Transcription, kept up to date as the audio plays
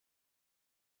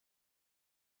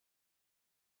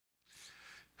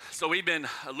So we've been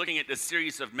looking at this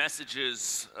series of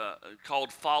messages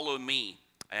called Follow Me.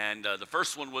 And the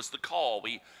first one was the call.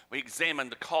 We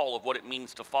examined the call of what it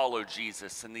means to follow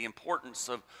Jesus and the importance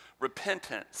of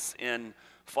repentance in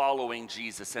following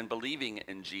Jesus and believing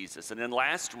in Jesus. And then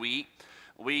last week,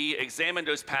 we examined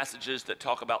those passages that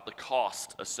talk about the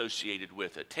cost associated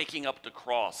with it, taking up the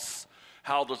cross,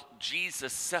 how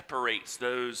Jesus separates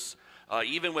those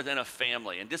even within a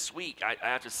family. And this week, I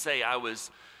have to say,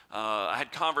 I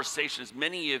had conversations,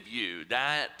 many of you,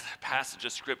 that passage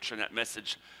of scripture and that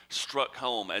message struck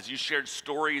home as you shared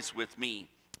stories with me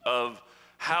of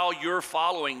how your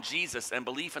following Jesus and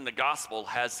belief in the gospel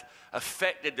has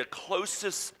affected the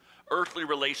closest earthly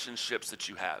relationships that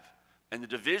you have and the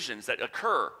divisions that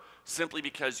occur simply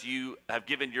because you have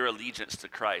given your allegiance to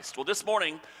Christ. Well, this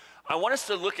morning, I want us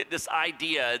to look at this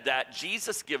idea that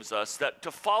Jesus gives us, that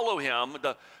to follow him,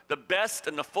 the best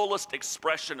and the fullest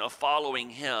expression of following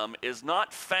him is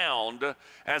not found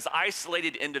as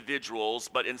isolated individuals,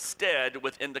 but instead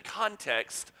within the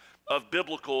context of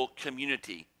biblical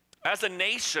community. As a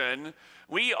nation,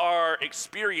 we are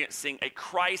experiencing a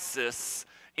crisis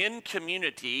in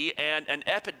community and an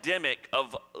epidemic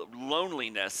of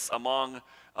loneliness among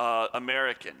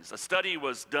Americans. A study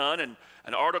was done and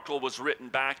an article was written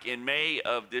back in May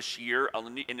of this year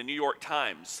in the New York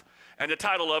Times. And the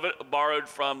title of it, borrowed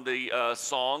from the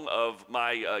song of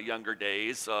my younger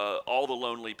days, All the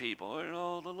Lonely People.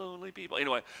 All the lonely people.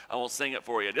 Anyway, I won't sing it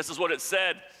for you. This is what it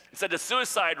said. It said the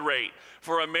suicide rate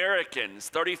for Americans,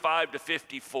 35 to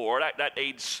 54, that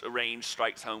age range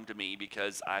strikes home to me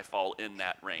because I fall in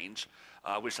that range.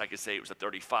 I wish I could say it was a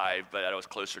 35, but I was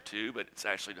closer to, but it's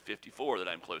actually the 54 that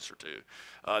I'm closer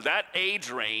to. That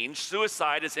age range,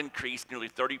 suicide has increased nearly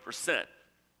 30%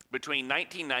 between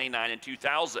 1999 and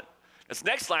 2000. This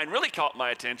next line really caught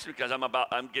my attention because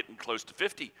I'm getting close to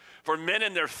 50. For men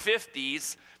in their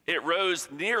 50s, it rose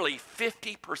nearly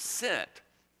 50%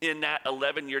 in that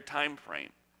 11-year time frame.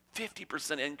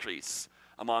 50% increase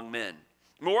among men.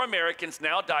 More Americans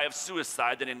now die of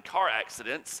suicide than in car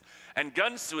accidents, and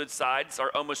gun suicides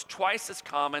are almost twice as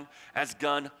common as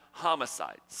gun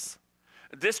homicides.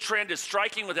 This trend is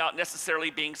striking without necessarily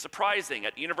being surprising.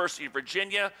 At the University of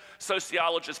Virginia,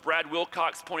 sociologist Brad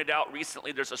Wilcox pointed out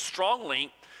recently there's a strong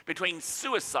link between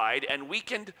suicide and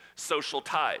weakened social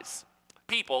ties.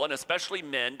 People, and especially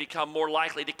men, become more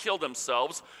likely to kill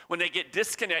themselves when they get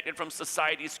disconnected from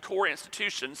society's core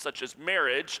institutions such as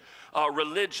marriage,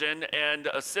 religion, and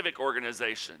civic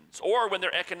organizations, or when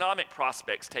their economic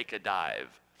prospects take a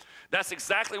dive. That's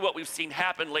exactly what we've seen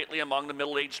happen lately among the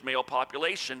middle-aged male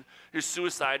population whose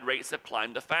suicide rates have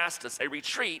climbed the fastest. A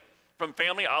retreat from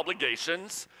family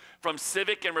obligations, from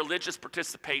civic and religious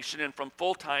participation, and from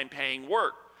full-time paying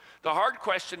work. The hard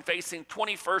question facing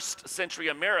 21st century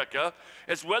America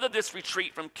is whether this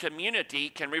retreat from community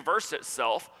can reverse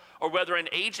itself or whether an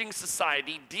aging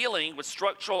society dealing with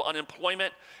structural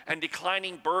unemployment and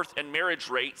declining birth and marriage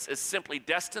rates is simply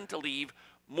destined to leave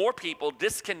more people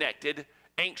disconnected,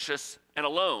 anxious, and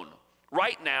alone.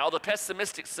 Right now, the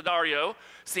pessimistic scenario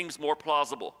seems more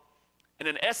plausible. In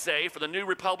an essay for the New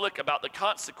Republic about the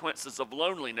consequences of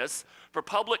loneliness for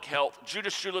public health,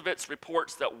 Judah Shulevitz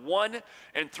reports that 1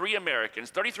 in 3 Americans,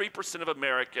 33% of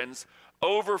Americans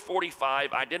over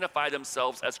 45, identify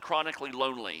themselves as chronically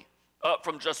lonely, up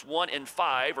from just 1 in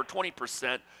 5 or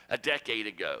 20% a decade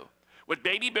ago. With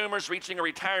baby boomers reaching a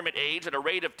retirement age at a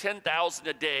rate of 10,000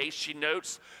 a day, she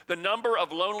notes, the number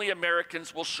of lonely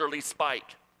Americans will surely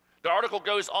spike. The article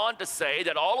goes on to say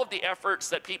that all of the efforts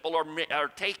that people are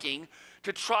taking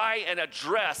to try and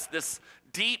address this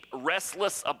deep,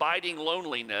 restless, abiding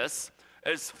loneliness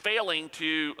is failing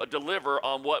to deliver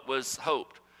on what was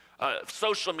hoped.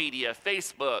 Social media,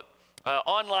 Facebook,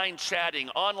 online chatting,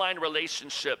 online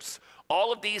relationships,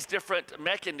 all of these different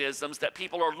mechanisms that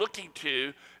people are looking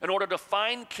to in order to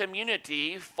find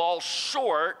community fall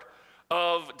short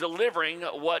of delivering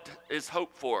what is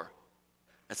hoped for.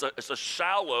 It's a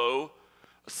shallow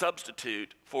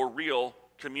substitute for real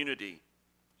community.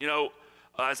 You know,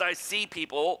 as I see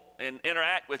people and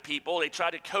interact with people, they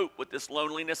try to cope with this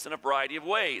loneliness in a variety of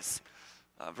ways.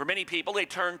 For many people, they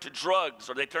turn to drugs,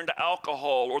 or they turn to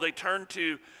alcohol, or they turn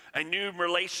to a new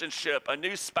relationship, a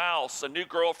new spouse, a new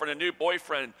girlfriend, a new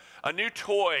boyfriend, a new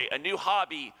toy, a new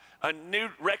hobby, a new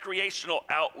recreational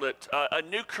outlet, a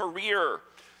new career,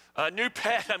 a new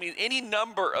pet. I mean, any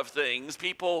number of things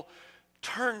people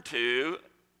turn to,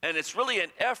 and it's really an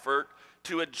effort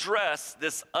to address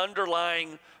this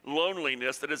underlying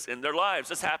loneliness that is in their lives.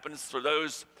 This happens for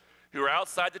those who are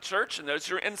outside the church and those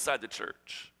who are inside the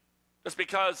church. Just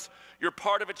because you're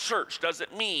part of a church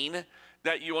doesn't mean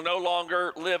that you will no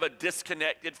longer live a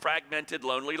disconnected, fragmented,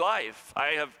 lonely life.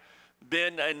 I have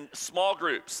been in small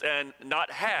groups and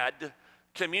not had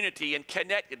community and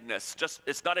connectedness.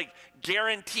 It's not a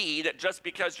guarantee that just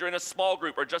because you're in a small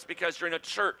group or just because you're in a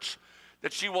church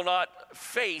that you will not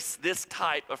face this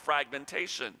type of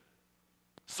fragmentation.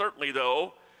 Certainly,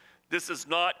 though, this is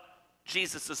not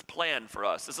Jesus' plan for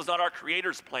us. This is not our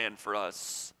Creator's plan for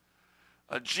us.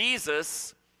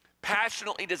 Jesus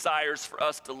passionately desires for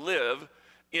us to live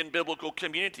in biblical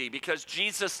community because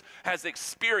Jesus has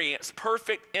experienced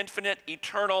perfect, infinite,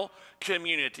 eternal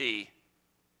community.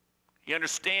 He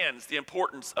understands the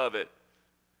importance of it.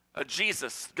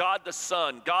 Jesus, God the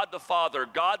Son, God the Father,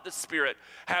 God the Spirit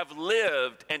have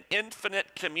lived an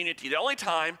infinite community. The only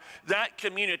time that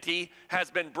community has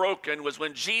been broken was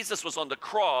when Jesus was on the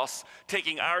cross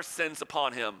taking our sins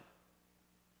upon him.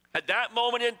 At that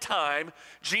moment in time,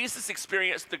 Jesus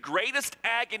experienced the greatest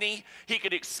agony he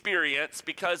could experience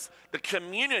because the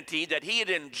community that he had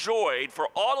enjoyed for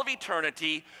all of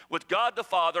eternity with God the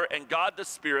Father and God the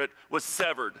Spirit was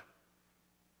severed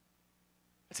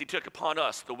as he took upon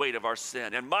us the weight of our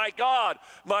sin. And my God,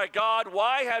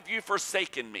 why have you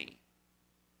forsaken me?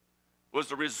 Was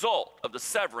the result of the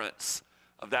severance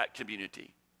of that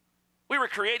community. We were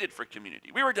created for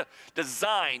community. We were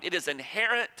designed. It is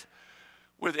inherent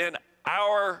within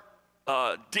our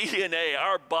DNA,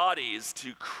 our bodies,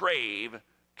 to crave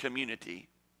community.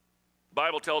 The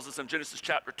Bible tells us in Genesis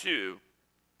chapter 2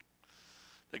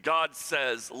 that God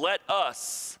says, let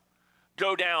us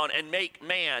go down and make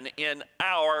man in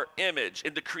our image.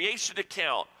 In the creation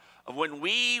account of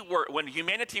when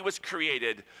humanity was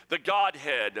created, the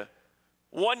Godhead,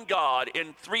 one God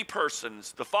in three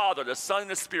persons, the Father, the Son, and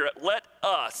the Spirit, let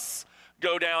us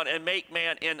go down and make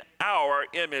man in our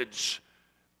image.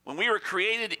 When we were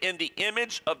created in the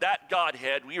image of that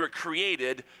Godhead, we were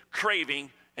created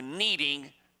craving and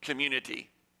needing community.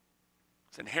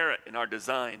 It's inherent in our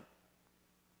design.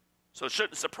 So it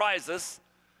shouldn't surprise us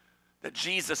that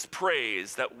Jesus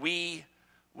prays that we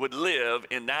would live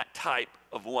in that type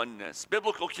of oneness.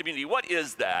 Biblical community, what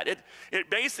is that? It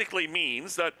basically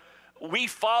means that we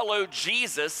follow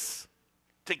Jesus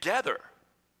together.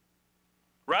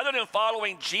 Rather than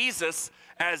following Jesus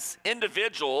as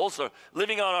individuals or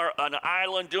living on an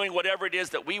island, doing whatever it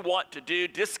is that we want to do,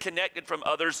 disconnected from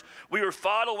others, we were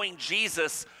following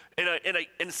Jesus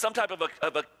in some type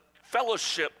of a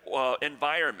fellowship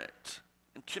environment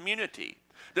and community.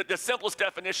 The simplest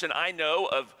definition I know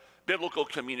of biblical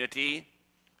community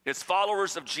is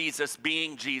followers of Jesus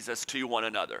being Jesus to one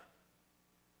another.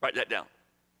 Write that down.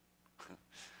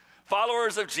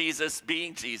 Followers of Jesus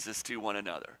being Jesus to one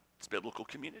another. It's biblical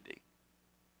community.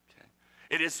 Okay.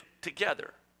 It is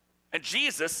together. And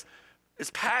Jesus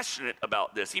is passionate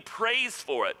about this. He prays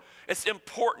for it. It's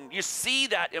important. You see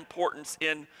that importance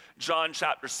in John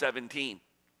chapter 17.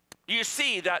 You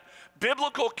see that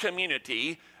biblical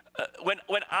community,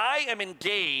 when I am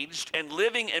engaged and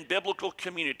living in biblical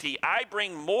community, I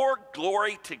bring more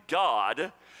glory to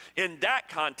God in that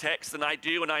context than I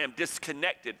do when I am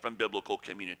disconnected from biblical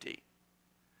community.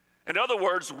 In other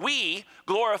words, we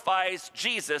glorifies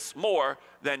Jesus more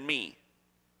than me.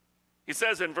 He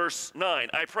says in verse 9,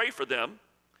 I pray for them.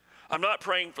 I'm not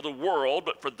praying for the world,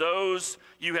 but for those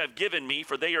you have given me,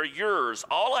 for they are yours.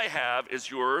 All I have is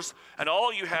yours, and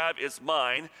all you have is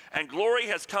mine, and glory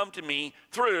has come to me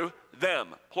through them,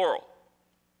 plural,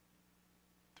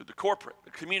 through the corporate,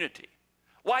 the community.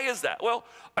 Why is that? Well,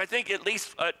 I think at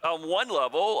least on one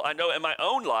level, I know in my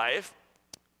own life,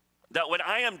 that when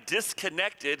I am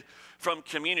disconnected from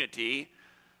community,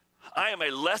 I am a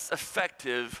less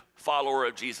effective follower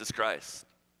of Jesus Christ.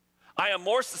 I am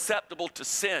more susceptible to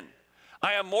sin.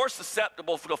 I am more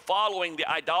susceptible to following the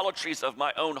idolatries of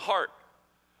my own heart.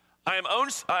 I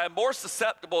am more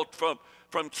susceptible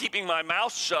from keeping my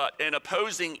mouth shut and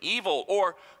opposing evil,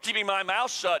 or keeping my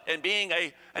mouth shut and being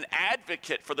an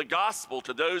advocate for the gospel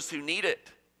to those who need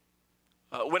it.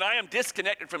 When I am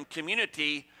disconnected from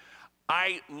community,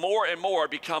 I more and more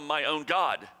become my own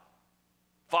God,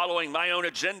 following my own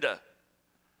agenda.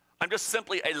 I'm just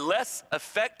simply a less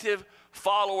effective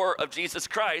follower of Jesus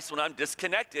Christ when I'm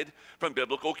disconnected from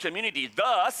biblical community.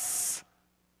 Thus,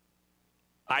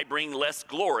 I bring less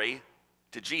glory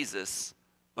to Jesus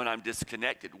when I'm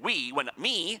disconnected. When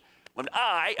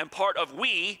I am part of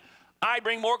we, I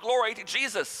bring more glory to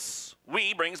Jesus.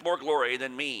 We brings more glory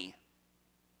than me.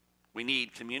 We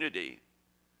need community.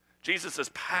 Jesus is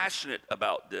passionate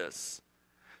about this.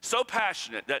 So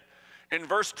passionate that in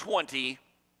verse 20,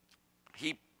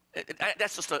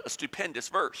 that's just a stupendous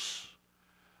verse.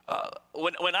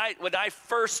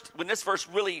 When this verse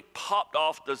really popped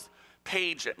off the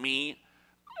page at me,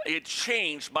 it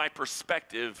changed my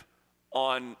perspective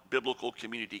on biblical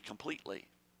community completely.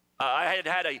 I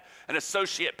had an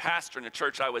associate pastor in the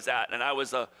church I was at, and I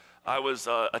was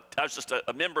just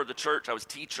a member of the church. I was a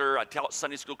teacher. I taught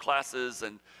Sunday school classes,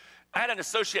 and I had an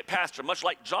associate pastor, much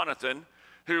like Jonathan,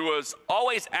 who was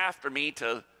always after me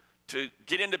to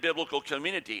get into biblical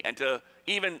community and to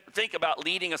even think about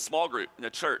leading a small group in the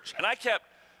church. And I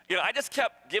just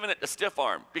kept giving it the stiff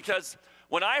arm, because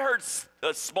when I heard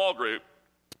a small group,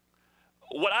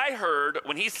 what I heard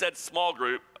when he said small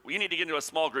group, you need to get into a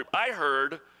small group, I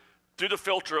heard through the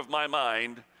filter of my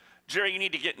mind, Jerry, you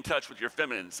need to get in touch with your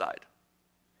feminine side.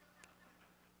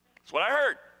 That's what I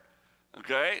heard,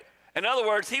 okay? In other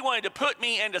words, he wanted to put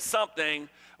me into something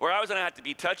where I was gonna have to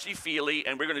be touchy-feely,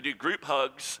 and we're gonna do group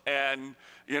hugs, and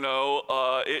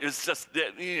it's just,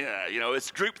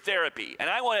 it's group therapy. And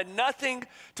I wanted nothing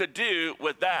to do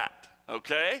with that,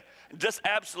 okay? Just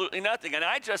absolutely nothing. And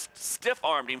I just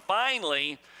stiff-armed him.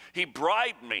 Finally, he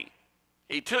bribed me.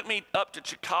 He took me up to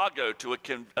Chicago to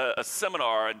a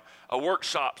seminar and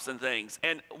workshops and things.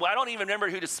 And I don't even remember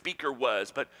who the speaker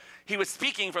was, but he was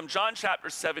speaking from John chapter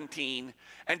 17,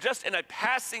 and just in a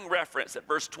passing reference at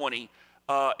verse 20,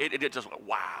 it just went,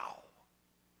 wow.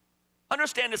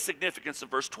 Understand the significance of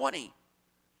verse 20.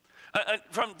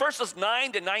 From verses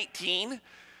 9 to 19,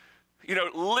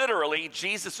 literally,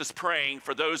 Jesus is praying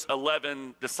for those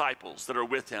 11 disciples that are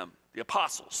with him, the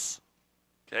apostles.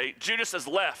 Okay, Judas has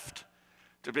left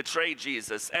to betray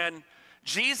Jesus, and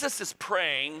Jesus is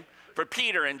praying for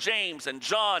Peter and James and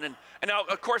John, and now,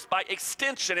 of course, by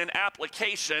extension and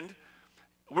application,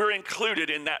 we're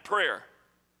included in that prayer.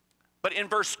 But in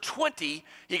verse 20,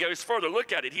 he goes further.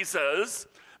 Look at it. He says,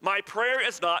 "My prayer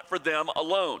is not for them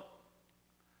alone.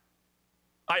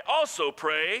 I also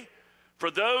pray for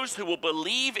those who will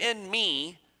believe in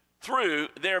me through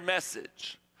their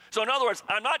message." So in other words,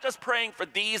 I'm not just praying for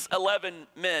these 11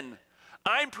 men.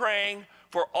 I'm praying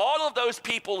for all of those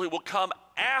people who will come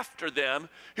after them,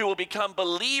 who will become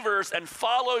believers and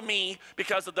follow me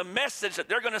because of the message that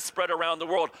they're going to spread around the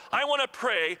world. I want to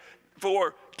pray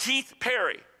for Keith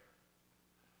Perry.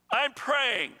 I'm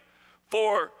praying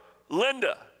for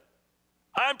Linda.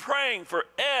 I'm praying for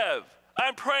Ev.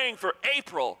 I'm praying for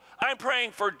April. I'm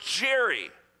praying for Jerry.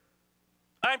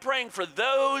 I'm praying for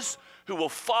those who will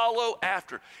follow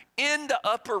after. In the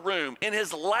upper room, in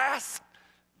his last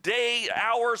day,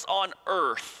 hours on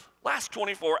earth, last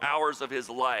 24 hours of his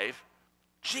life,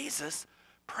 Jesus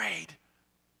prayed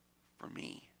for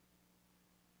me.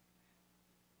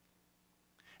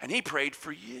 And he prayed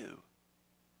for you.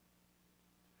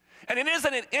 And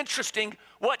isn't it interesting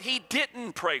what he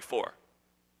didn't pray for?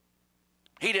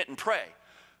 He didn't pray,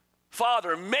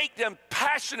 "Father, make them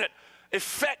passionate,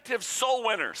 effective soul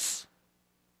winners.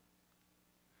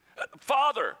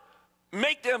 Father,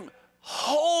 make them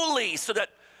holy so that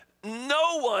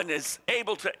no one is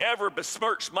able to ever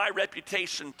besmirch my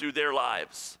reputation through their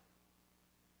lives.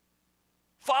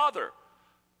 Father,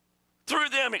 through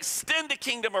them, extend the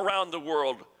kingdom around the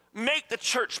world. Make the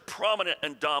church prominent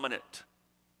and dominant.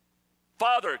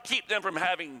 Father, keep them from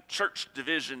having church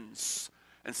divisions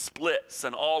and splits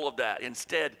and all of that."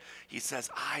 Instead, he says,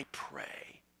 "I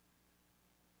pray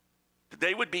that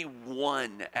they would be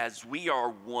one as we are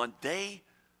one." They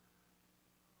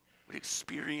would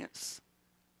experience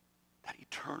that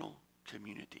eternal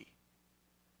community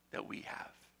that we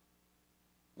have.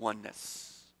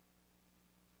 Oneness.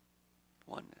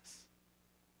 Oneness.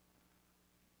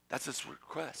 That's his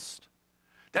request.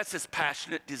 That's his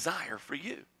passionate desire for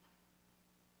you.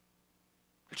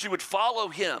 That you would follow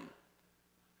him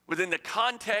within the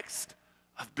context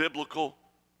of biblical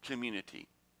community.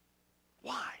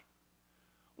 Why?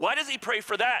 Why does he pray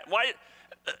for that? Why?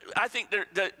 I think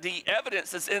the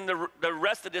evidence is in the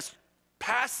rest of this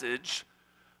passage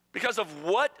because of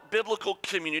what biblical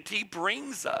community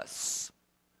brings us.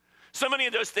 So many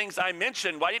of those things I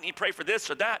mentioned, why didn't he pray for this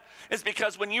or that? Is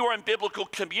because when you are in biblical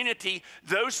community,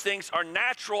 those things are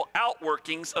natural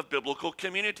outworkings of biblical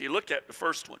community. Look at the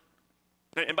first one.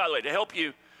 And by the way, to help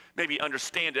you maybe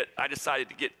understand it, I decided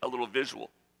to get a little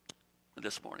visual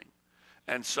this morning.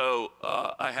 And so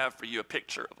I have for you a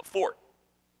picture of a fort.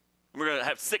 We're going to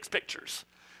have 6 pictures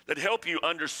that help you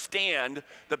understand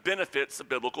the benefits of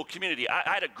biblical community.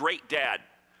 I had a great dad.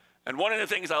 And one of the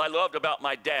things I loved about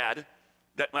my dad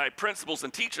that my principals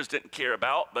and teachers didn't care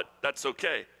about, but that's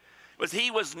okay, was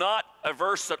he was not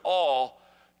averse at all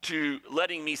to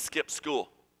letting me skip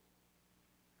school.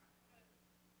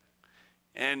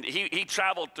 And he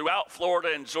traveled throughout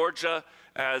Florida and Georgia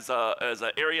as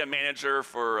an area manager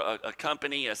for a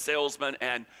company, a salesman.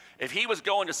 And if he was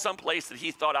going to some place that he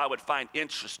thought I would find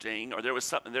interesting, or there was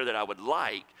something there that I would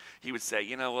like, he would say,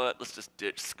 you know what, let's just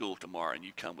ditch school tomorrow and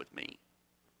you come with me.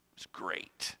 It's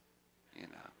great.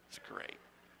 It's great.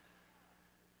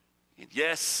 And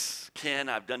yes, Ken,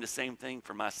 I've done the same thing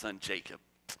for my son Jacob.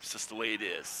 It's just the way it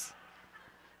is.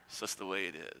 It's just the way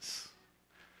it is.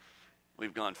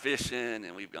 We've gone fishing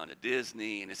and we've gone to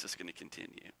Disney, and it's just going to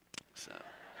continue. So,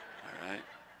 all right.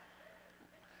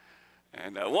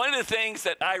 And one of the things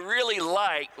that I really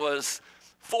liked was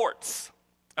forts.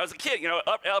 I was a kid,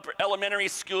 up elementary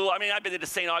school. I mean, I've been to the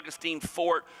St. Augustine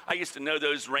Fort. I used to know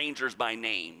those rangers by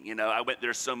name. I went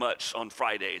there so much on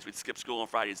Fridays. We'd skip school on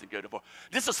Fridays and go to Fort.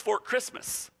 This is Fort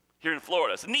Christmas here in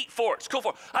Florida. It's a neat fort. It's a cool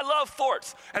fort. I love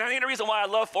forts. And I think the reason why I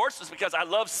love forts is because I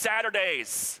love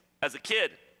Saturdays as a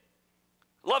kid.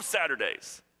 Love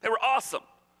Saturdays. They were awesome.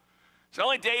 It's the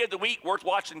only day of the week worth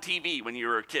watching TV when you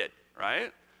were a kid,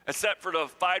 right? Except for the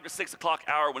 5 to 6 o'clock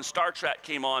hour when Star Trek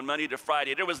came on Monday to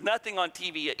Friday. There was nothing on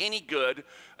TV any good,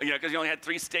 because you only had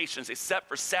 3 stations except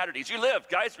for Saturdays. You live,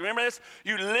 guys, remember this?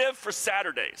 You live for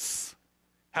Saturdays.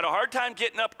 Had a hard time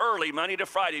getting up early Monday to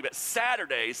Friday, but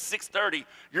Saturdays, 6:30,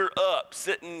 you're up,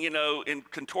 sitting, in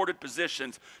contorted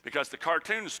positions because the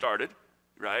cartoons started,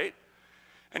 right?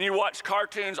 And you watch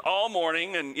cartoons all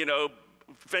morning and,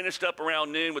 finished up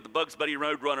around noon with the Bugs Bunny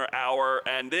Roadrunner hour.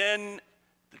 And then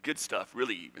the good stuff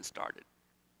really even started.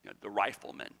 The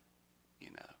Rifleman,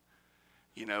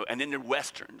 and then the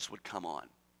Westerns would come on.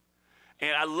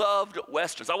 And I loved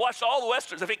Westerns. I watched all the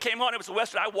Westerns. If it came on, it was a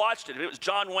Western, I watched it. If it was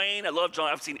John Wayne, I love John.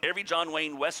 I've seen every John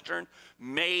Wayne Western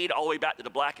made all the way back to the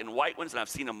black and white ones, and I've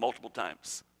seen them multiple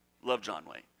times. Love John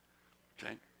Wayne,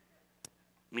 okay?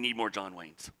 We need more John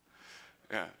Waynes.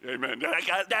 Yeah, amen.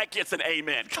 That gets an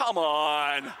amen. Come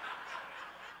on.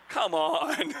 Come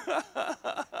on.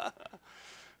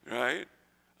 Right?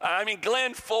 I mean,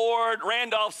 Glenn Ford,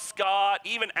 Randolph Scott,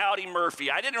 even Audie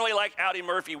Murphy. I didn't really like Audie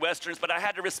Murphy Westerns, but I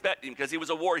had to respect him because he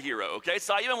was a war hero, okay?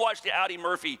 So I even watched the Audie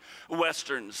Murphy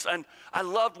Westerns, and I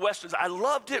loved Westerns. I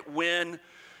loved it when,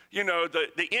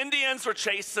 the Indians were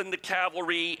chasing the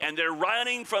cavalry, and they're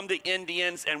running from the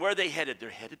Indians, and where are they headed? They're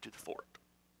headed to the fort,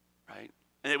 right?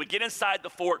 And they would get inside the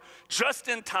fort just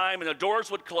in time, and the doors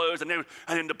would close, and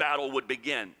then the battle would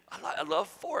begin. I love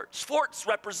forts. Forts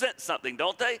represent something,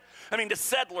 don't they? I mean, the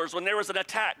settlers, when there was an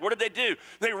attack, what did they do?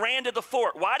 They ran to the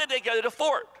fort. Why did they go to the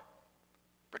fort?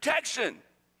 Protection.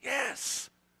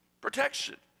 Yes,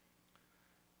 protection.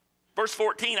 Verse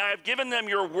 14, I have given them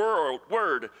your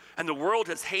word, and the world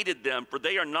has hated them, for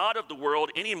they are not of the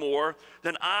world any more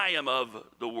than I am of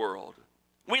the world.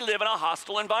 We live in a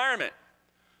hostile environment.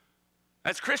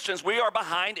 As Christians, we are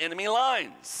behind enemy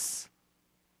lines.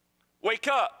 Wake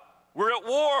up. We're at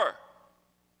war.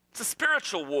 It's a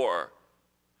spiritual war.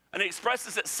 And it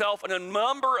expresses itself in a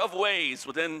number of ways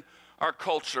within our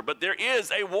culture. But there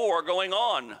is a war going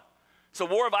on. It's a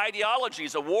war of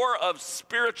ideologies, a war of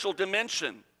spiritual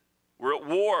dimension. We're at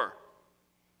war.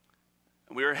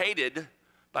 And we are hated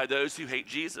by those who hate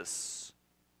Jesus.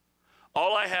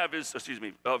 All I have is,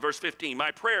 verse 15,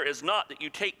 my prayer is not that you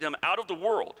take them out of the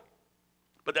world,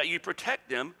 but that you protect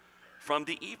them from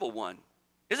the evil one.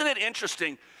 Isn't it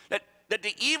interesting that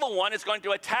the evil one is going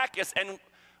to attack us, and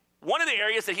one of the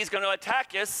areas that he's going to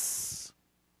attack us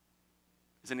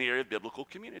is in the area of biblical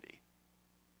community.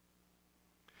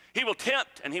 He will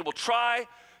tempt and he will try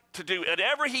to do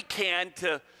whatever he can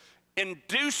to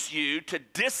induce you to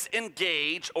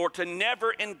disengage or to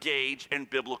never engage in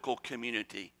biblical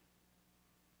community.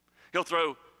 He'll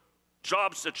throw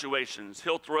job situations,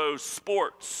 he'll throw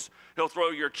sports, he'll throw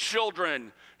your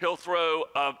children, he'll throw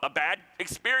a bad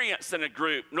experience in a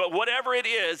group. Whatever it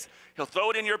is, he'll throw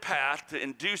it in your path to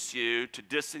induce you to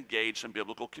disengage from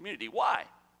biblical community. Why?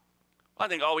 Well, I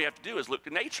think all we have to do is look to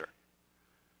nature.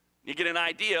 You get an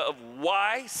idea of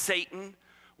why Satan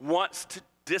wants to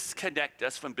disconnect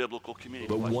us from biblical community.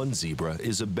 But one zebra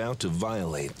is about to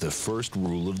violate the first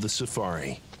rule of the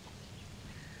safari.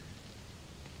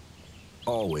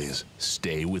 Always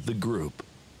stay with the group.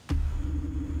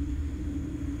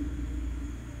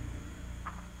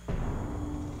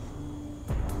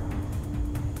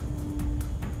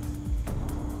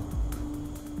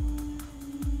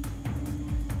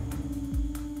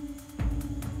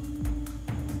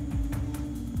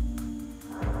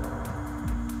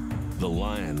 The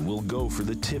lion will go for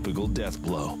the typical death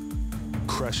blow,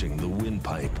 crushing the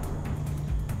windpipe.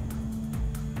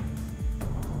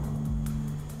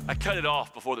 I cut it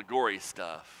off before the gory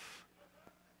stuff.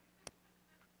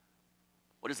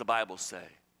 What does the Bible say?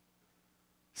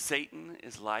 Satan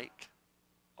is like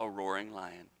a roaring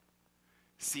lion,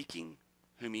 seeking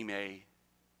whom he may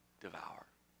devour.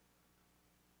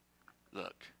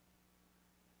 Look,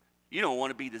 you don't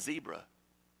want to be the zebra.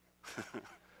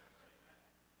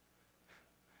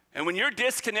 And when you're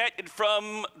disconnected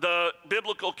from the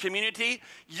biblical community,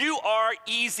 you are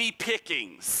easy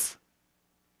pickings.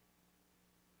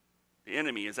 The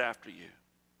enemy is after you.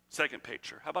 Second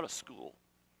picture, how about a school?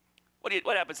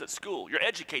 What happens at school? You're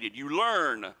educated, you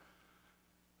learn. The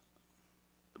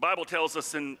Bible tells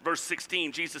us in verse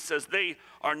 16, Jesus says, they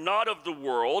are not of the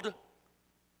world.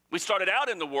 We started out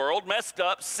in the world, messed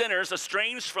up, sinners,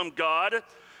 estranged from God.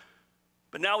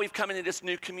 But now we've come into this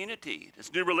new community,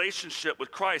 this new relationship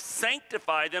with Christ.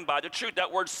 Sanctify them by the truth.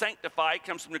 That word sanctify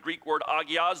comes from the Greek word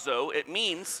agiazo. It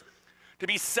means to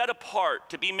be set apart,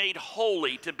 to be made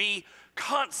holy, to be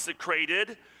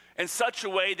consecrated in such a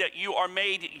way that you are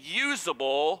made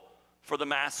usable for the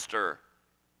master.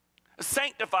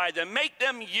 Sanctify them, make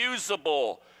them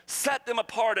usable, set them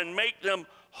apart and make them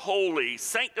holy.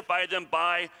 Sanctify them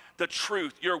by the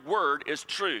truth. Your word is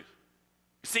truth.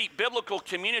 See, biblical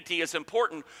community is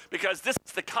important because this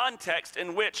is the context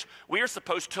in which we are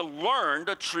supposed to learn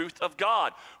the truth of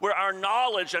God, where our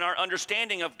knowledge and our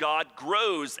understanding of God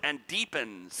grows and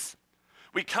deepens.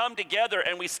 We come together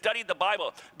and we study the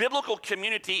Bible. Biblical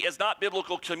community is not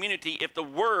biblical community if the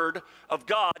Word of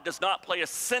God does not play a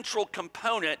central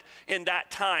component in that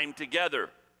time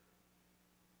together.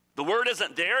 The Word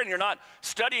isn't there and you're not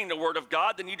studying the Word of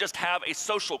God, then you just have a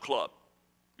social club.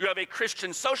 You have a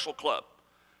Christian social club.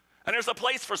 And there's a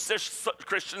place for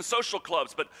Christian social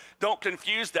clubs, but don't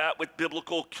confuse that with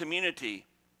biblical community.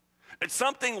 And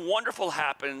something wonderful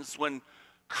happens when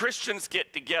Christians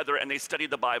get together and they study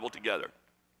the Bible together.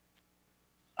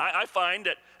 I find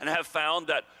that, and have found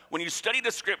that when you study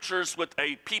the scriptures with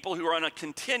a people who are on a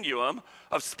continuum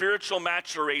of spiritual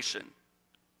maturation,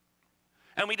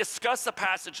 and we discuss a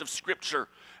passage of scripture,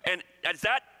 and as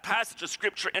that passage of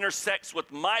scripture intersects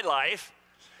with my life,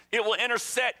 it will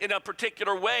intersect in a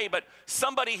particular way, but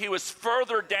somebody who is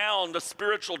further down the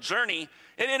spiritual journey,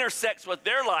 it intersects with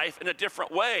their life in a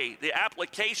different way, the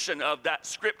application of that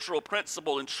scriptural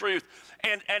principle and truth.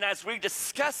 And as we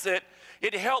discuss it,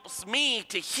 it helps me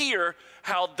to hear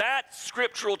how that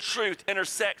scriptural truth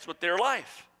intersects with their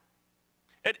life.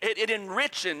 It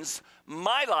enriches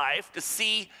my life to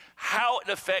see how it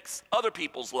affects other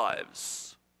people's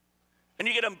lives. And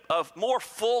you get a more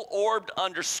full-orbed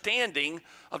understanding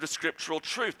of the scriptural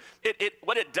truth.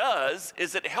 What it does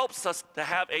is it helps us to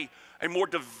have a more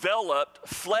developed,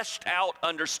 fleshed-out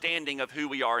understanding of who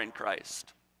we are in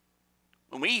Christ.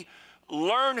 When we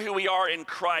learn who we are in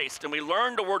Christ and we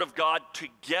learn the Word of God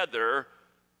together,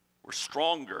 we're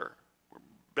stronger, we're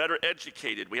better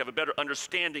educated, we have a better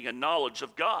understanding and knowledge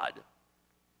of God.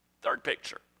 Third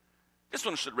picture. This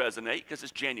one should resonate because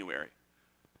it's January.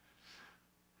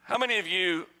 How many of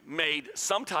you made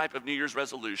some type of New Year's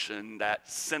resolution that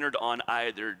centered on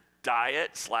either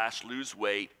diet / lose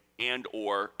weight and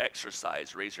or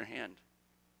exercise? Raise your hand.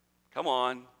 Come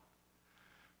on.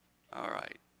 All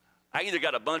right. I either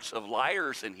got a bunch of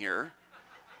liars in here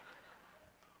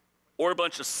or a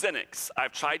bunch of cynics.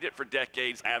 I've tried it for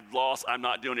decades. I've lost. I'm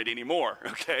not doing it anymore.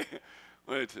 Okay?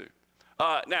 1, 2.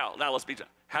 Now let's be done.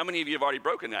 How many of you have already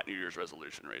broken that New Year's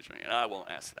resolution? Raise your hand. I won't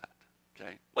ask that.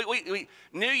 Okay.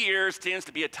 New Year's tends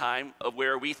to be a time of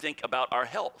where we think about our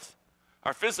health,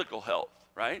 our physical health,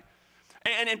 right?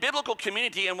 And in biblical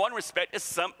community, in one respect,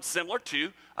 it's similar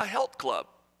to a health club.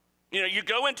 You know, you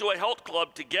go into a health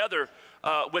club together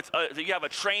you have a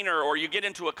trainer, or you get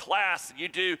into a class, you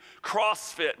do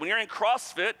CrossFit. When you're in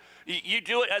CrossFit, you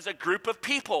do it as a group of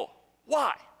people.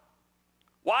 Why?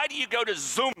 Why do you go to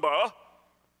Zumba,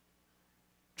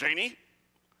 Janie?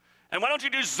 And why don't you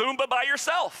do Zumba by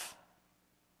yourself?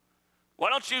 Why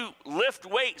don't you lift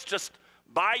weights just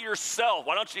by yourself?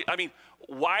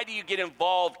 Why do you get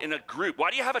involved in a group?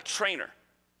 Why do you have a trainer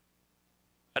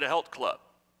at a health club?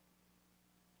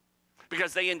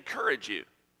 Because they encourage you.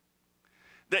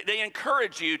 They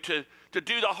encourage you to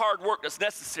do the hard work that's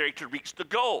necessary to reach the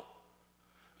goal.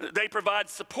 They provide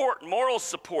support, moral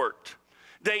support.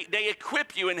 They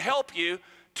equip you and help you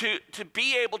to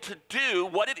be able to do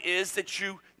what it is that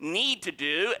you need to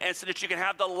do, and so that you can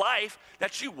have the life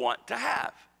that you want to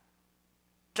have.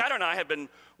 Tyler and I have been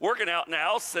working out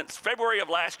now since February of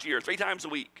last year, 3 times a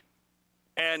week.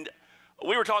 And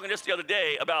we were talking just the other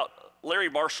day about Larry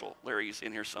Marshall. Larry's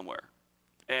in here somewhere.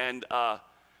 And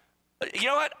you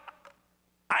know what?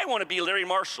 I want to be Larry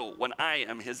Marshall when I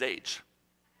am his age.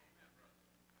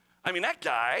 I mean, that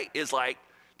guy is like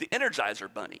the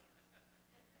Energizer Bunny.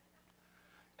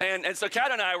 And so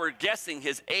Kat and I were guessing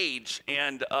his age,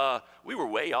 and we were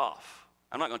way off.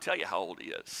 I'm not going to tell you how old he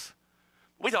is.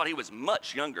 We thought he was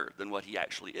much younger than what he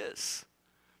actually is,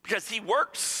 because he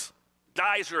works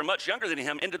guys who are much younger than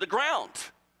him into the ground.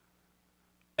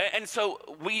 And so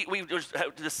we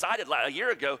decided like a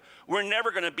year ago, we're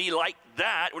never going to be like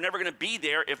that. We're never going to be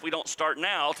there if we don't start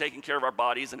now taking care of our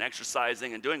bodies and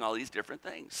exercising and doing all these different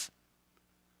things.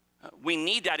 We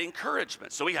need that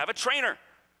encouragement. So we have a trainer.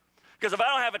 Because if I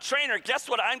don't have a trainer, guess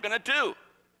what I'm going to do?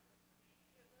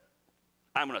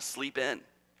 I'm going to sleep in.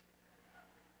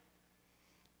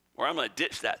 Or I'm going to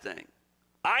ditch that thing.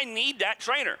 I need that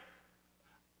trainer.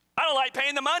 I don't like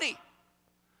paying the money,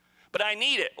 but I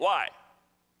need it. Why?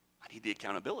 I need the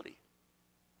accountability.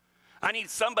 I need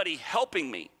somebody helping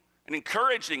me and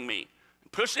encouraging me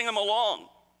and pushing them along.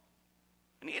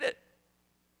 I need it.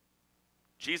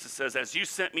 Jesus says, as you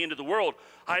sent me into the world,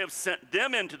 I have sent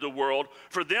them into the world.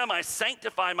 For them I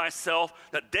sanctify myself,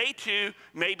 that they too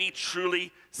may be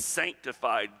truly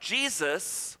sanctified.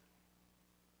 Jesus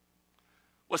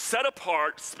was set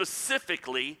apart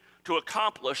specifically to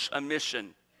accomplish a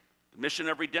mission, the mission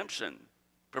of redemption,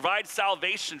 provide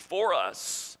salvation for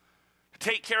us, to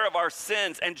take care of our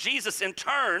sins. And Jesus, in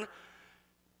turn,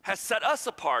 has set us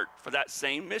apart for that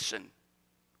same mission.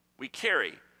 We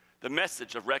carry the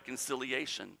message of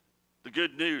reconciliation, the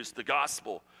good news, the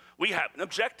gospel. We have an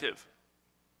objective.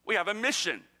 We have a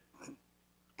mission.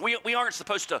 We aren't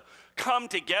supposed to come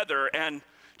together and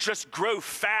just grow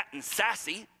fat and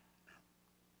sassy.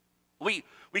 We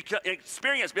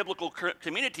experience biblical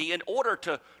community in order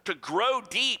to grow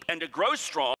deep and to grow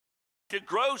strong, to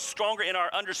grow stronger in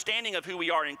our understanding of who we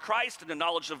are in Christ and the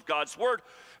knowledge of God's word,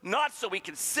 not so we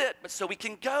can sit, but so we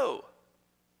can go.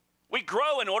 We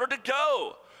grow in order to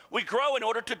go. We grow in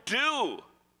order to do.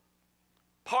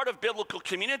 Part of biblical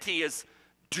community is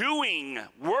doing,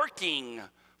 working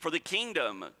for the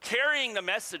kingdom, carrying the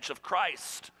message of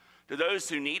Christ to those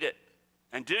who need it,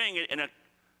 and doing it in an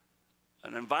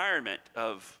environment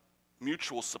of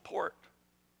mutual support.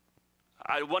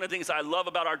 One of the things I love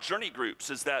about our journey groups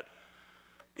is that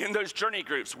in those journey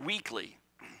groups weekly,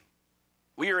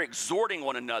 we are exhorting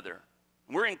one another.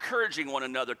 We're encouraging one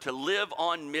another to live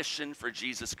on mission for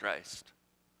Jesus Christ.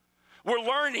 We're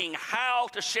learning how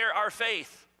to share our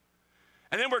faith.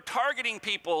 And then we're targeting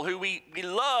people who we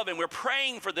love, and we're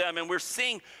praying for them, and we're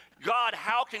seeing, God,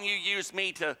 how can you use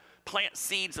me to plant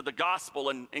seeds of the gospel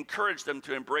and encourage them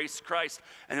to embrace Christ?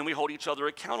 And then we hold each other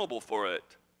accountable for it.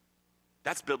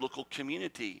 That's biblical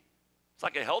community. It's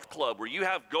like a health club where you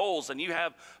have goals and you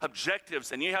have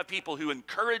objectives and you have people who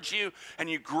encourage you, and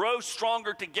you grow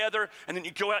stronger together, and then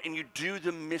you go out and you do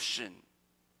the mission.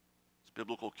 It's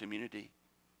biblical community.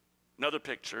 Another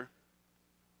picture,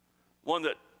 one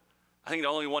that I think the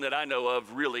only one that I know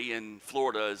of really in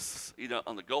Florida is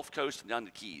on the Gulf Coast and down the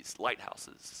Keys,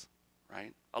 lighthouses,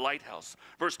 right? A lighthouse.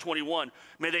 Verse 21,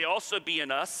 may they also be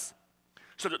in us,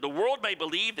 so that the world may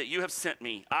believe that you have sent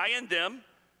me. I and them,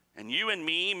 and you and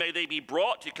me, may they be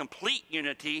brought to complete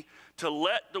unity, to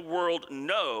let the world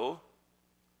know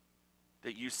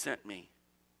that you sent me.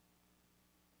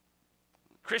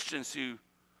 Christians who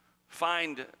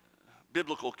find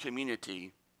biblical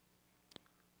community,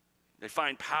 they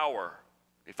find power,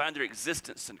 they find their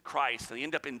existence in Christ, and they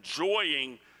end up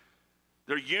enjoying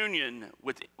their union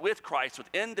with Christ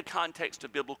within the context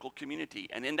of biblical community.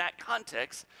 And in that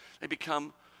context, they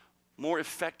become more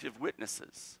effective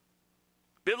witnesses.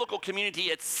 Biblical community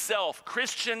itself,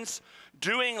 Christians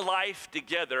doing life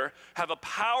together, have a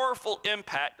powerful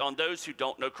impact on those who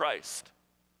don't know Christ.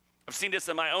 I've seen this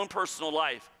in my own personal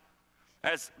life.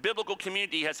 As biblical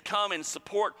community has come in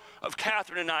support of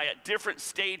Catherine and I at different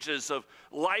stages of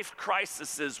life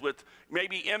crises with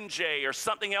maybe MJ or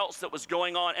something else that was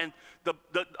going on, and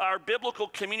our biblical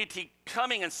community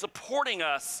coming and supporting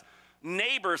us,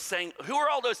 neighbors saying, who are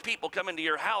all those people coming to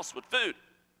your house with food?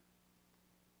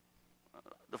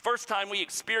 The first time we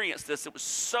experienced this, it was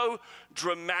so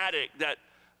dramatic that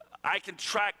I can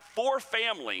track 4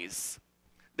 families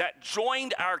that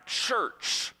joined our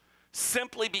church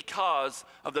simply because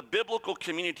of the biblical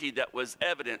community that was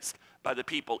evidenced by the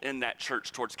people in that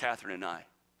church towards Catherine and I.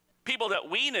 People that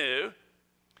we knew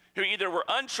who either were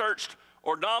unchurched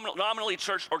or nominally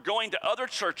churched or going to other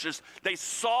churches. They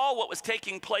saw what was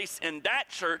taking place in that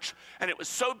church, and it was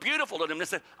so beautiful to them. They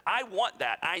said, I want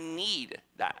that. I need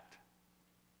that.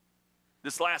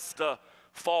 This last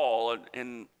fall,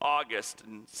 in August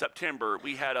and September,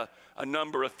 we had a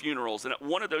number of funerals. And at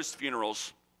one of those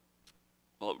funerals,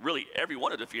 well, really every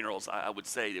one of the funerals, I would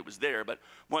say it was there, but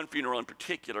one funeral in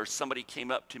particular, somebody came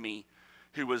up to me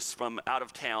who was from out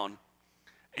of town,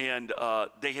 and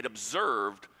they had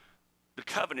observed the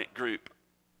covenant group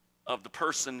of the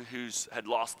person who had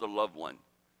lost their loved one.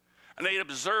 And they had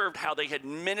observed how they had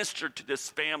ministered to this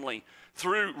family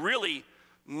through really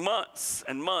months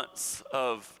and months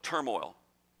of turmoil.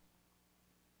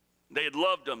 They had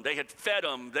loved them, they had fed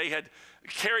them, they had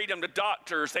carried them to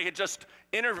doctors, they had just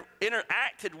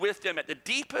interacted with them at the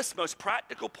deepest, most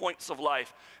practical points of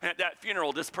life. And at that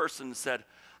funeral, this person said,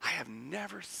 I have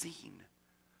never seen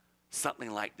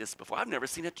something like this before. I've never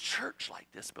seen a church like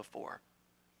this before.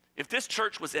 If this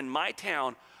church was in my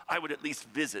town, I would at least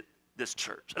visit this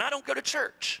church. And I don't go to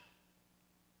church.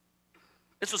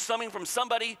 This was coming from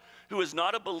somebody who is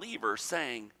not a believer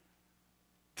saying,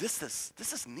 this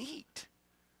is neat.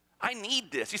 I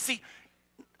need this. You see,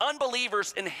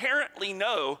 unbelievers inherently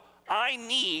know I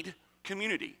need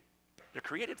community. They're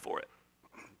created for it.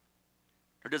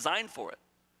 They're designed for it.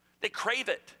 They crave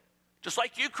it, just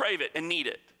like you crave it and need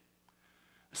it.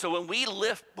 So when we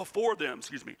lift before them,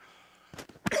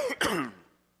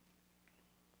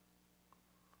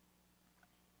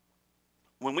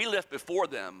 when we lift before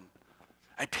them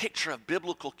a picture of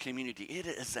biblical community, it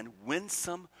is a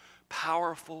winsome,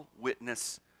 powerful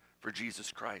witness for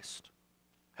Jesus Christ.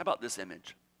 How about this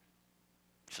image?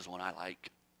 This is one I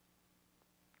like.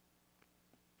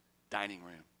 Dining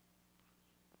room.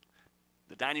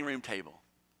 The dining room table,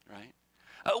 right?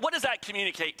 What does that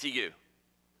communicate to you?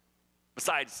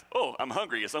 Besides, oh, I'm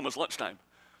hungry, it's almost lunchtime.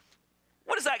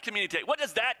 What does that communicate? What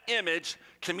does that image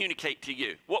communicate to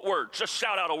you? What word? Just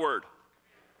shout out a word.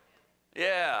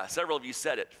 Yeah, several of you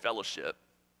said it, fellowship,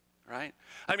 right?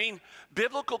 I mean,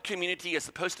 biblical community is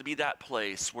supposed to be that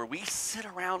place where we sit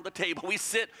around the table. A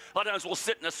lot of times we'll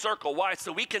sit in a circle. Why?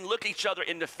 So we can look each other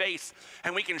in the face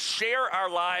and we can share our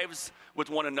lives with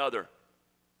one another.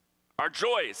 Our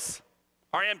joys,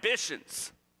 our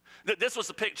ambitions. This was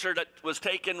a picture that was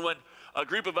taken when a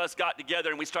group of us got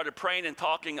together and we started praying and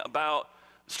talking about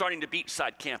starting the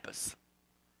beachside campus,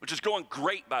 which is going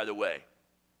great, by the way.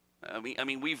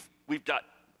 We've got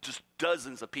just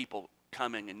dozens of people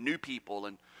coming and new people,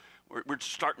 and we're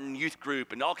starting youth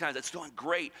group and all kinds. It's doing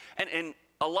great. And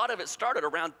a lot of it started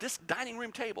around this dining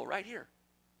room table right here.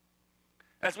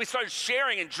 As we started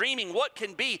sharing and dreaming what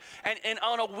can be, and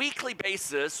on a weekly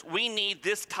basis, we need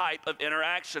this type of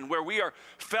interaction where we are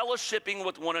fellowshipping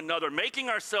with one another, making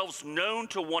ourselves known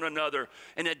to one another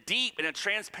in a deep and a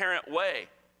transparent way.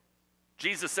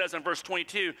 Jesus says in verse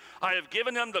 22, I have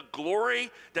given them the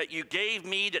glory that you gave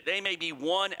me, that they may be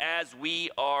one as we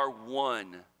are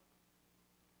one.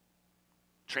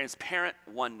 Transparent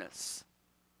oneness.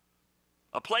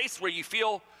 A place where you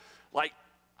feel like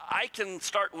I can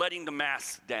start letting the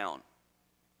mask down.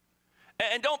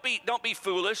 And don't be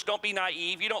foolish, don't be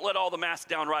naive. You don't let all the mask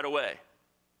down right away.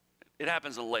 It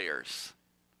happens in layers.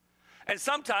 And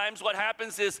sometimes what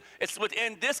happens is it's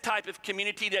within this type of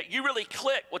community that you really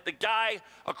click with the guy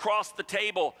across the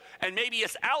table. And maybe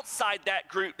it's outside that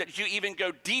group that you even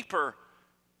go deeper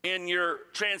in your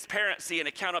transparency and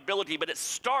accountability. But it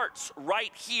starts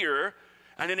right here,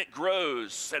 and then it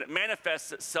grows and it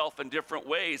manifests itself in different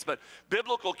ways. But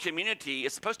biblical community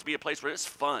is supposed to be a place where it's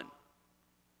fun.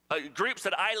 Groups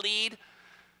that I lead,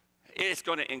 it's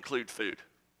going to include food.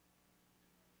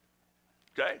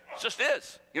 Okay, it just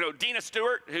is. You know, Dina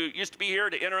Stewart, who used to be here,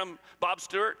 the interim Bob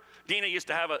Stewart, Dina used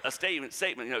to have a statement,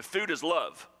 you know, food is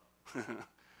love. And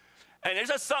there's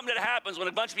just something that happens when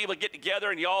a bunch of people get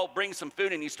together and you all bring some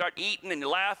food and you start eating and you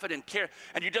laugh and care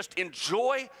and you just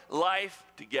enjoy life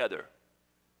together.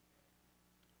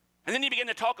 And then you begin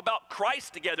to talk about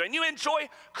Christ together and you enjoy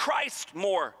Christ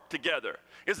more together.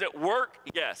 Is it work?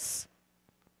 Yes.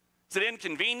 Is it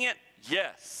inconvenient?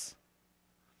 Yes.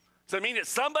 Does it mean that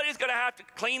somebody's going to have to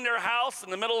clean their house in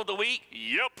the middle of the week?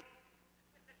 Yep.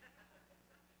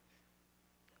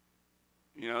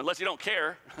 You know, unless you don't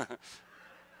care.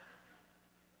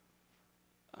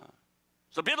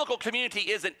 So biblical community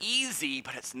isn't easy,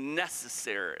 but it's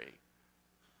necessary.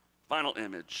 Final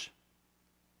image.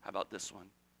 How about this one?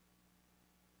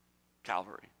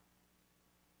 Calvary.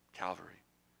 Calvary.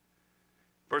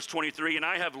 Verse 23, and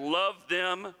I have loved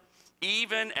them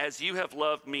even as you have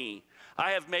loved me.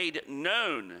 I have made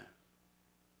known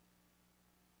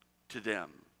to them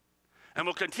and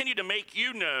will continue to make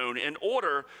you known in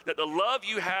order that the love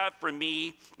you have for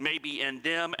me may be in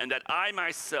them and that I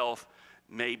myself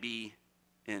may be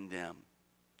in them.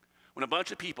 When a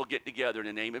bunch of people get together in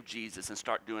the name of Jesus and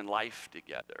start doing life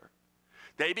together,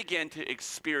 they begin to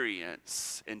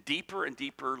experience in deeper and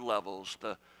deeper levels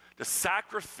the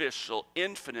sacrificial,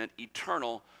 infinite,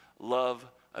 eternal love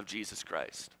of Jesus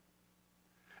Christ.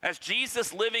 As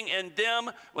Jesus living in them,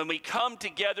 when we come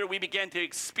together, we begin to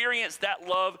experience that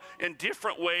love in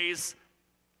different ways.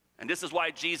 And this is why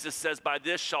Jesus says, by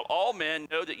this shall all men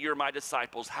know that you're my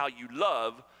disciples, how you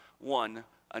love one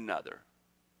another?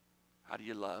 How do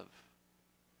you love?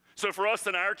 So for us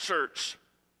in our church,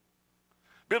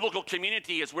 biblical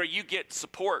community is where you get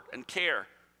support and care.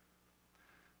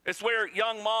 It's where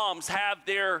young moms have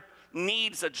their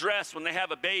needs addressed when they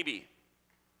have a baby.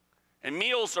 And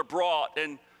meals are brought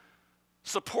and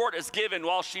support is given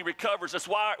while she recovers. It's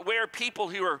where people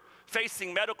who are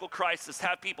facing medical crisis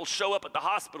have people show up at the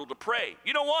hospital to pray.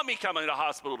 You don't want me coming to the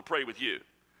hospital to pray with you.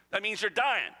 That means you're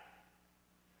dying.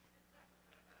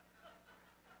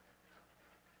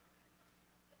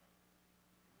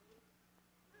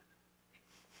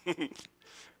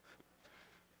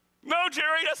 No,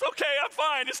 Jerry, that's okay. I'm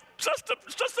fine. It's just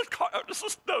a car.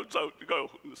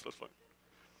 Go. That's fine.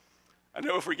 I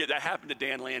never forget that happened to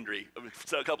Dan Landry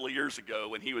a couple of years ago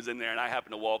when he was in there, and I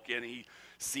happened to walk in. He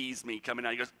sees me coming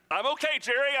out. He goes, "I'm okay,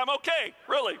 Jerry. I'm okay."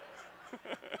 Really?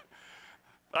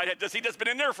 He'd just been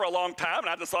in there for a long time, and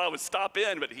I just thought I would stop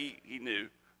in, but he knew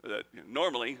that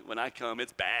normally when I come,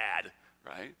 it's bad,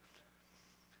 right?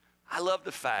 I love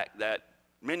the fact that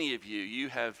many of you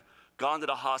have gone to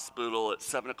the hospital at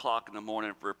 7 o'clock in the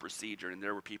morning for a procedure, and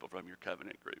there were people from your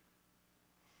covenant group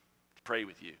to pray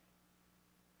with you,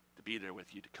 to be there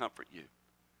with you, to comfort you.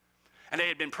 And they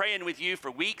had been praying with you for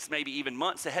weeks, maybe even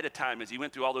months ahead of time as you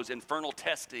went through all those infernal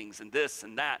testings and this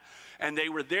and that. And they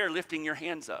were there lifting your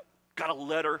hands up. Got a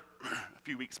letter a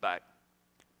few weeks back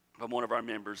from one of our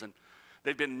members. And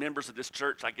they've been members of this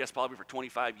church, I guess, probably for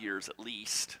 25 years at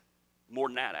least. More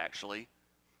than that, actually.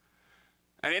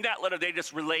 And in that letter, they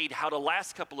just relayed how the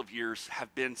last couple of years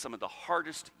have been some of the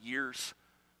hardest years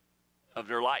of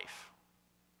their life.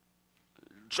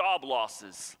 Job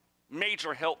losses,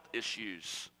 major health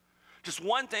issues, just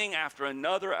one thing after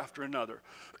another after another.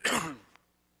 And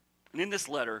in this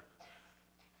letter,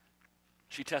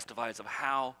 she testifies of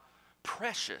how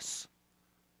precious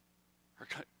her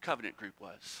covenant group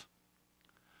was.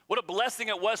 What a blessing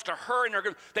it was to her and her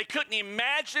group. They couldn't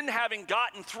imagine having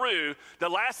gotten through the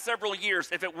last several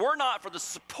years if it were not for the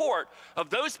support of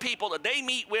those people that they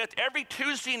meet with every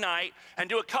Tuesday night and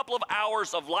do a couple of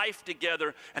hours of life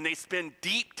together, and they spend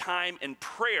deep time in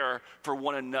prayer for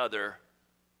one another.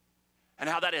 And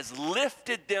how that has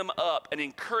lifted them up and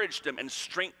encouraged them and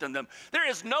strengthened them. There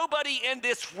is nobody in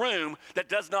this room that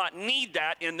does not need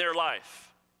that in their life.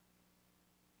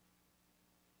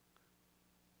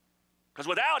 Because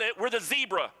without it, we're the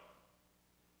zebra.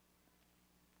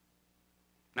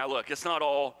 Now look, it's not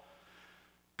all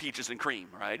peaches and cream,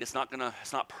 right? It's not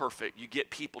perfect. You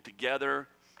get people together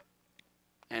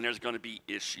and there's gonna be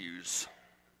issues.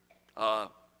 I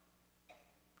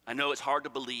know it's hard to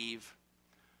believe,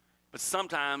 but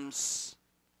sometimes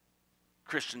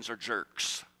Christians are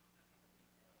jerks.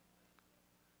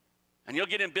 And you'll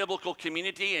get in biblical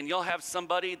community and you'll have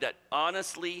somebody that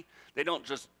honestly, they don't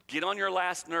just get on your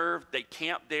last nerve, they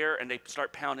camp there and they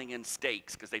start pounding in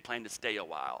steaks because they plan to stay a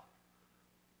while.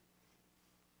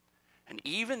 And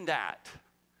even that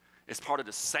is part of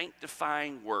the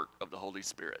sanctifying work of the Holy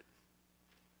Spirit.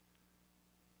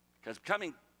 Because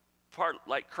becoming part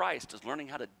like Christ is learning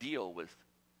how to deal with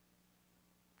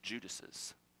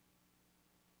Judases.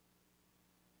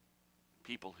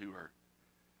 People who are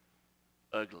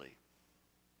ugly.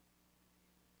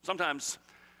 Sometimes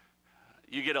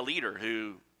you get a leader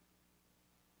who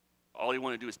all you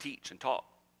want to do is teach and talk,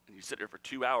 and you sit there for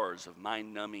 2 hours of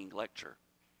mind-numbing lecture.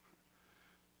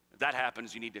 If that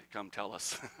happens, you need to come tell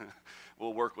us.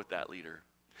 We'll work with that leader.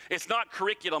 It's not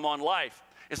curriculum on life.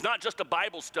 It's not just a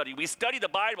Bible study. We study the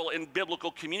Bible in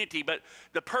biblical community, but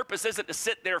the purpose isn't to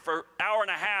sit there for an hour and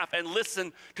a half and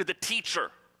listen to the teacher.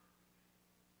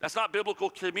 That's not biblical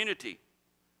community.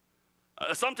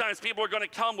 Sometimes people are going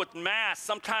to come with mass.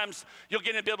 Sometimes you'll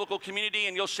get in a biblical community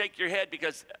and you'll shake your head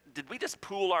because did we just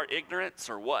pool our ignorance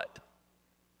or what?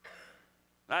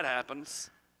 That happens.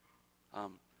 I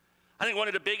think one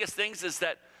of the biggest things is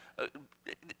that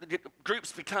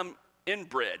groups become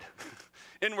inbred,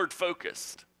 inward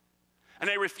focused. And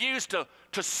they refuse to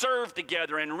serve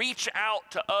together and reach out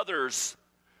to others.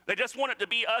 They just want it to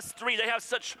be us three. They have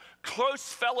such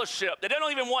close fellowship that they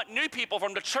don't even want new people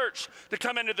from the church to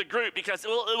come into the group because it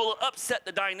will upset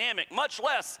the dynamic, much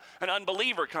less an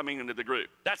unbeliever coming into the group.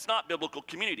 That's not biblical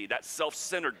community. That's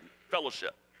self-centered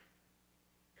fellowship.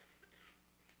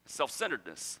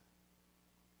 Self-centeredness.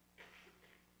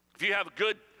 If you have a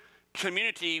good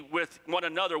community with one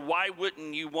another, why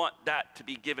wouldn't you want that to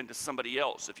be given to somebody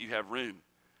else if you have room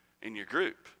in your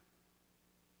group?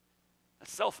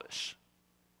 That's selfish.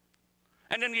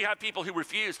 And then you have people who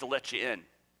refuse to let you in,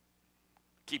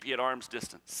 keep you at arm's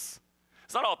distance.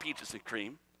 It's not all peaches and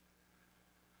cream.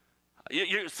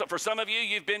 So for some of you,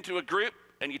 you've been to a group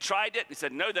and you tried it and you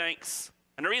said, no thanks.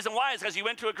 And the reason why is because you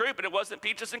went to a group and it wasn't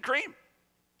peaches and cream.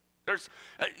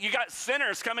 You got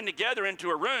sinners coming together into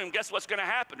a room. Guess what's going to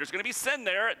happen? There's going to be sin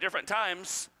there at different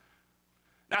times.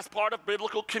 That's part of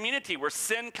biblical community, where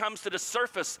sin comes to the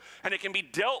surface and it can be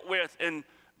dealt with in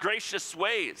gracious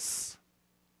ways,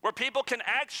 where people can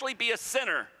actually be a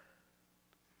sinner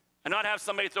and not have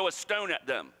somebody throw a stone at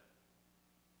them.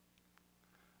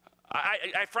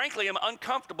 I frankly am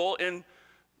uncomfortable in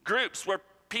groups where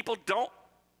people don't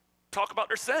talk about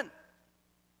their sin.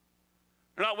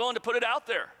 They're not willing to put it out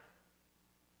there.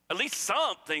 At least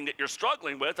something that you're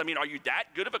struggling with. I mean, are you that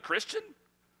good of a Christian?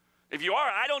 If you are,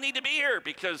 I don't need to be here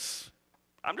because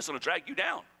I'm just going to drag you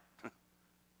down.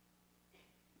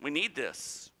 We need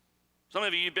this. Some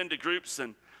of you, you've been to groups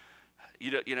and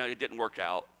you know it didn't work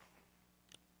out.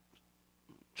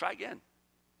 Try again.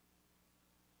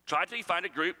 Try till you find a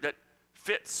group that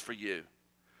fits for you.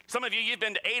 Some of you, you've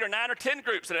been to 8 or 9 or 10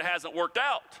 groups and it hasn't worked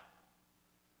out.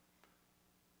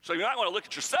 So you might want to look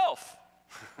at yourself.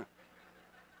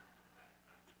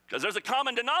 Because there's a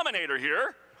common denominator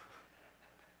here.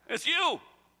 It's you.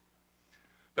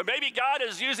 But maybe God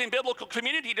is using biblical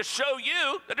community to show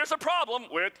you that there's a problem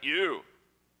with you.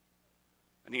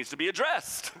 It needs to be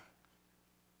addressed.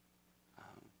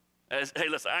 Hey,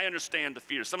 listen, I understand the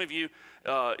fear. Some of you,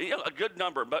 a good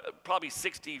number, but probably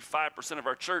 65% of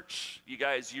our church, you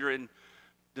guys, you're in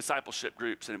discipleship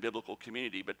groups in a biblical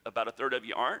community, but about a third of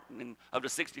you aren't. And of the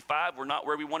 65, we're not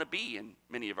where we want to be in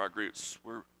many of our groups.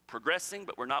 We're progressing,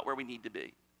 but we're not where we need to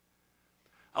be.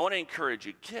 I want to encourage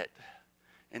you, get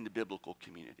in the biblical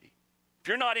community. If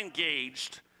you're not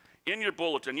engaged, in your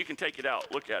bulletin, you can take it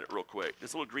out, look at it real quick.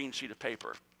 This little green sheet of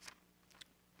paper.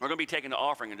 We're going to be taking the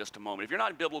offering in just a moment. If you're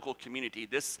not in biblical community,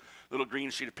 this little green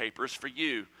sheet of paper is for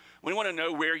you. We want to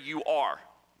know where you are,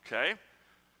 okay?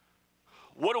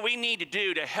 What do we need to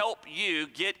do to help you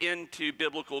get into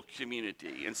biblical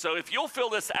community? And so if you'll fill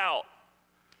this out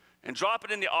and drop it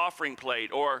in the offering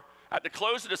plate, or at the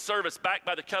close of the service back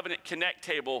by the Covenant Connect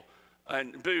table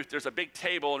and booth, there's a big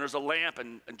table and there's a lamp,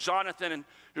 and Jonathan,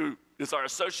 who is our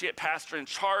associate pastor in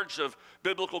charge of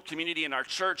biblical community in our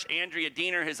church, Andrea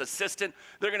Diener, his assistant,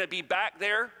 they're going to be back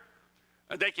there.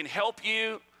 And they can help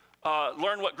you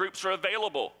learn what groups are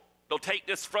available. They'll take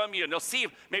this from you and they'll see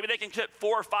if maybe they can put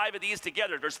 4 or 5 of these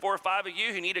together. There's 4 or 5 of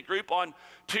you who need a group on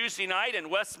Tuesday night in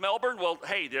West Melbourne. Well,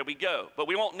 hey, there we go. But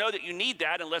we won't know that you need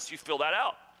that unless you fill that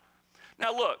out.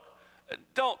 Now look,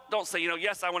 don't say,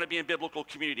 yes, I want to be in biblical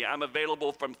community. I'm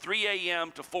available from 3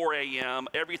 a.m. to 4 a.m.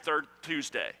 every third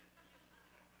Tuesday.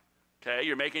 Okay,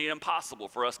 you're making it impossible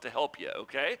for us to help you,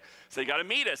 okay? So you got to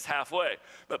meet us halfway.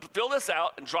 But fill this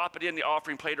out and drop it in the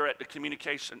offering plate or at the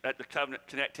Covenant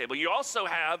Connect table. You also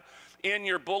have in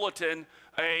your bulletin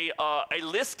a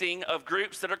listing of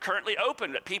groups that are currently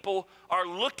open, that people are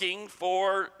looking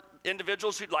for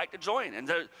individuals who'd like to join. And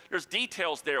there's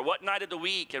details there, what night of the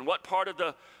week and what part of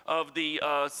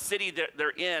the city that they're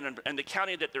in and the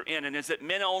county that they're in. And is it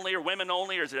men only or women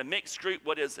only, or is it a mixed group?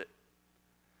 What is it?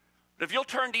 If you'll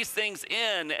turn these things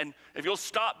in, and if you'll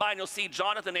stop by and you'll see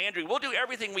Jonathan and Andrew, we'll do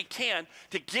everything we can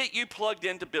to get you plugged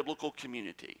into biblical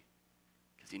community,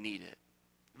 because you need it.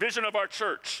 Vision of our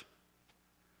church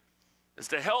is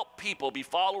to help people be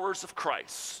followers of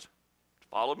Christ.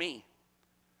 Follow me.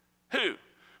 Who?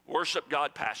 Worship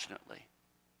God passionately.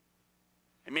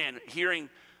 And man, hearing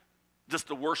just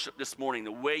the worship this morning,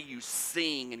 the way you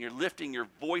sing and you're lifting your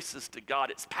voices to God,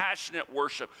 it's passionate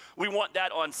worship. We want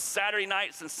that on Saturday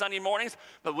nights and Sunday mornings,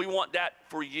 but we want that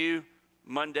for you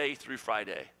Monday through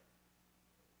Friday.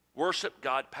 Worship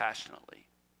God passionately.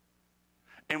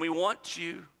 And we want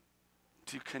you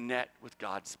to connect with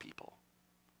God's people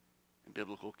in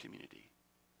biblical community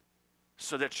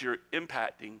so that you're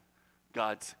impacting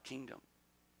God's kingdom.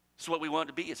 It's what we want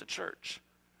to be as a church.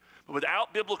 But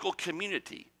without biblical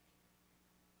community,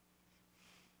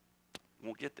 we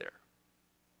won't get there.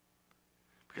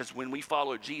 Because when we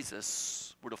follow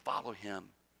Jesus, we're to follow him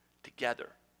together.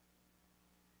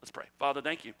 Let's pray. Father,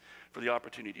 thank you for the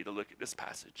opportunity to look at this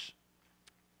passage.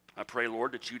 I pray,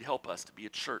 Lord, that you'd help us to be a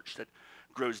church that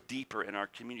grows deeper in our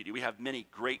community. We have many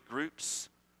great groups,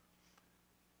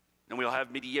 and we'll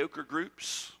have mediocre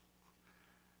groups.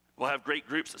 We'll have great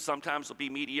groups that sometimes will be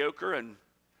mediocre and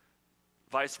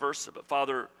vice versa. But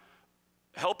Father,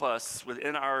 help us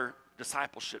within our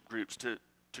discipleship groups to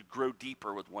grow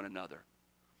deeper with one another.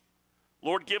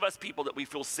 Lord, give us people that we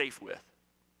feel safe with,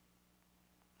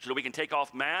 so that we can take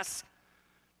off masks,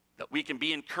 that we can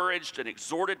be encouraged and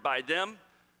exhorted by them,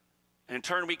 and in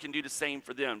turn we can do the same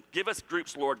for them. Give us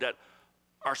groups, Lord, that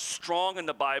are strong in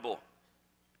the Bible,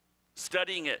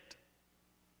 studying it,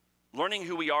 learning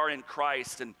who we are in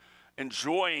Christ, and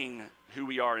enjoying who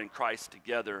we are in Christ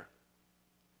together.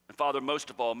 And Father, most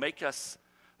of all, make us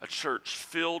a church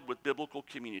filled with biblical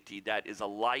community that is a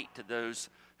light to those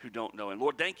who don't know. And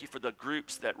Lord, thank you for the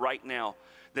groups that right now,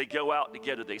 they go out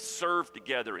together, they serve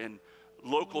together in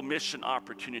local mission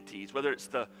opportunities, whether it's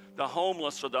the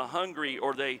homeless or the hungry,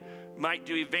 or they might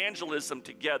do evangelism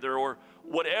together, or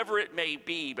whatever it may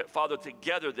be. But Father,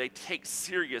 together they take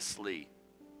seriously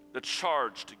the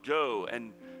charge to go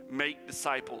and make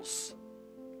disciples.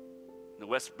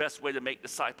 The best way to make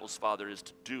disciples, Father, is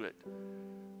to do it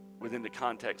within the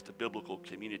context of biblical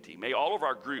community. May all of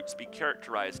our groups be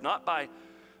characterized not by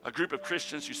a group of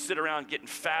Christians who sit around getting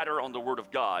fatter on the Word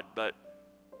of God, but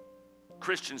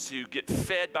Christians who get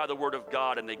fed by the Word of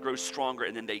God and they grow stronger,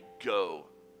 and then they go.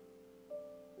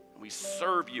 And we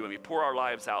serve you and we pour our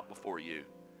lives out before you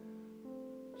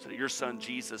so that your Son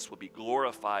Jesus will be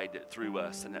glorified through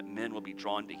us and that men will be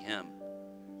drawn to him.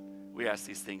 We ask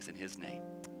these things in his name.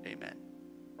 Amen.